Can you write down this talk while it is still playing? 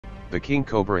The king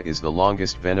cobra is the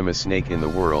longest venomous snake in the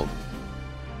world.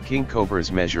 King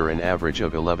cobras measure an average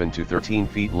of 11 to 13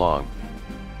 feet long.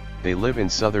 They live in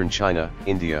southern China,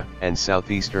 India, and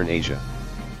southeastern Asia.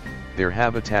 Their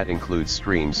habitat includes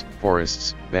streams,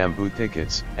 forests, bamboo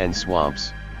thickets, and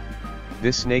swamps.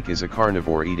 This snake is a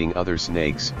carnivore, eating other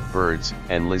snakes, birds,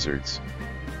 and lizards.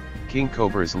 King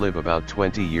cobras live about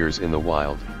 20 years in the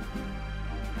wild.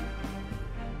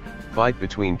 Fight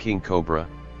between king cobra,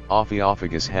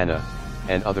 Ophiophagus hana,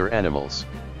 and other animals.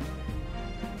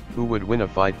 Who would win a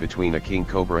fight between a king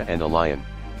cobra and a lion?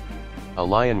 A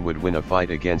lion would win a fight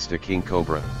against a king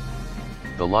cobra.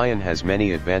 The lion has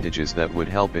many advantages that would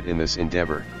help it in this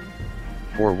endeavor.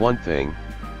 For one thing,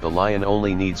 the lion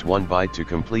only needs one bite to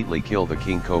completely kill the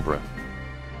king cobra.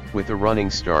 With a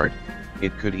running start,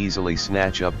 it could easily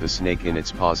snatch up the snake in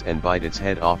its paws and bite its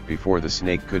head off before the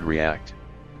snake could react.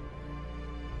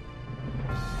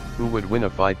 Who would win a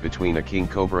fight between a king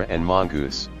cobra and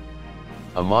mongoose?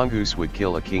 A mongoose would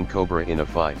kill a king cobra in a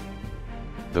fight.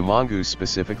 The mongoose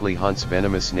specifically hunts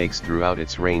venomous snakes throughout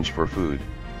its range for food.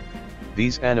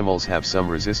 These animals have some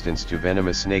resistance to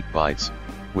venomous snake bites,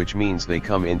 which means they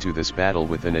come into this battle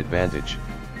with an advantage.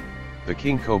 The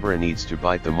king cobra needs to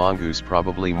bite the mongoose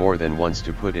probably more than once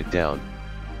to put it down.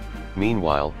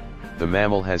 Meanwhile, the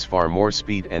mammal has far more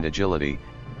speed and agility,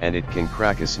 and it can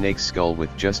crack a snake's skull with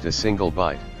just a single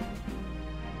bite.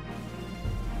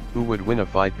 Who would win a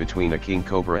fight between a king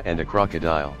cobra and a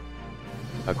crocodile?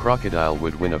 A crocodile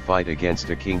would win a fight against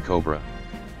a king cobra.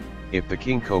 If the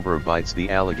king cobra bites the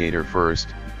alligator first,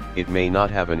 it may not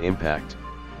have an impact.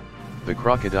 The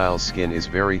crocodile's skin is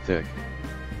very thick.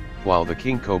 While the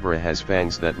king cobra has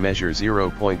fangs that measure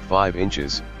 0.5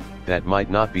 inches, that might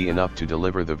not be enough to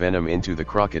deliver the venom into the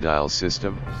crocodile's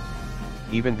system.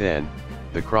 Even then,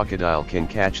 the crocodile can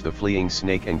catch the fleeing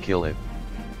snake and kill it.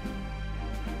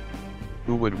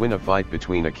 Who would win a fight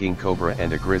between a king cobra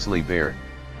and a grizzly bear?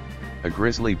 A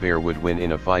grizzly bear would win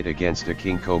in a fight against a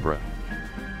king cobra.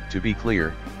 To be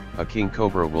clear, a king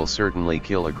cobra will certainly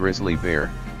kill a grizzly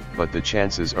bear, but the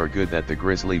chances are good that the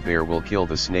grizzly bear will kill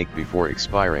the snake before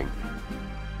expiring.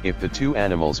 If the two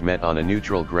animals met on a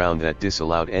neutral ground that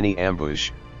disallowed any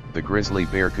ambush, the grizzly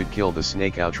bear could kill the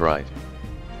snake outright.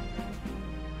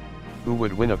 Who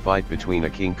would win a fight between a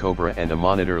king cobra and a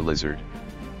monitor lizard?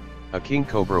 A king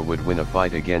cobra would win a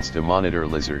fight against a monitor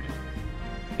lizard.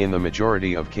 In the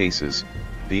majority of cases,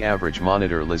 the average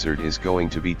monitor lizard is going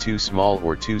to be too small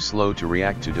or too slow to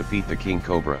react to defeat the king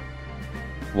cobra.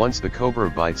 Once the cobra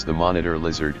bites the monitor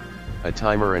lizard, a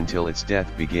timer until its death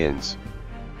begins.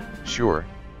 Sure,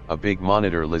 a big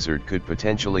monitor lizard could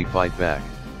potentially fight back.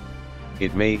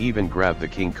 It may even grab the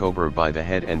king cobra by the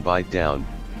head and bite down,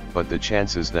 but the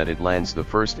chances that it lands the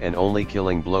first and only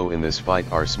killing blow in this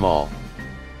fight are small.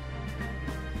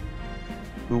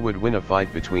 Who would win a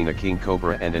fight between a king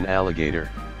cobra and an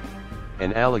alligator?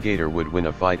 An alligator would win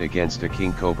a fight against a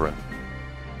king cobra.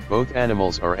 Both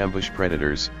animals are ambush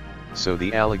predators, so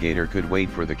the alligator could wait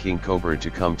for the king cobra to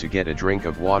come to get a drink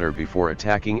of water before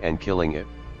attacking and killing it.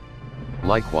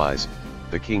 Likewise,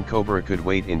 the king cobra could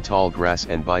wait in tall grass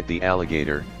and bite the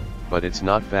alligator, but it's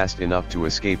not fast enough to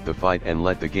escape the fight and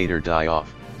let the gator die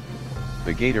off.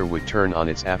 The gator would turn on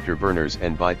its afterburners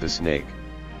and bite the snake.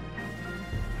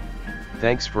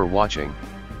 Thanks for watching.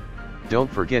 Don't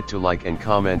forget to like and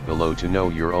comment below to know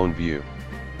your own view.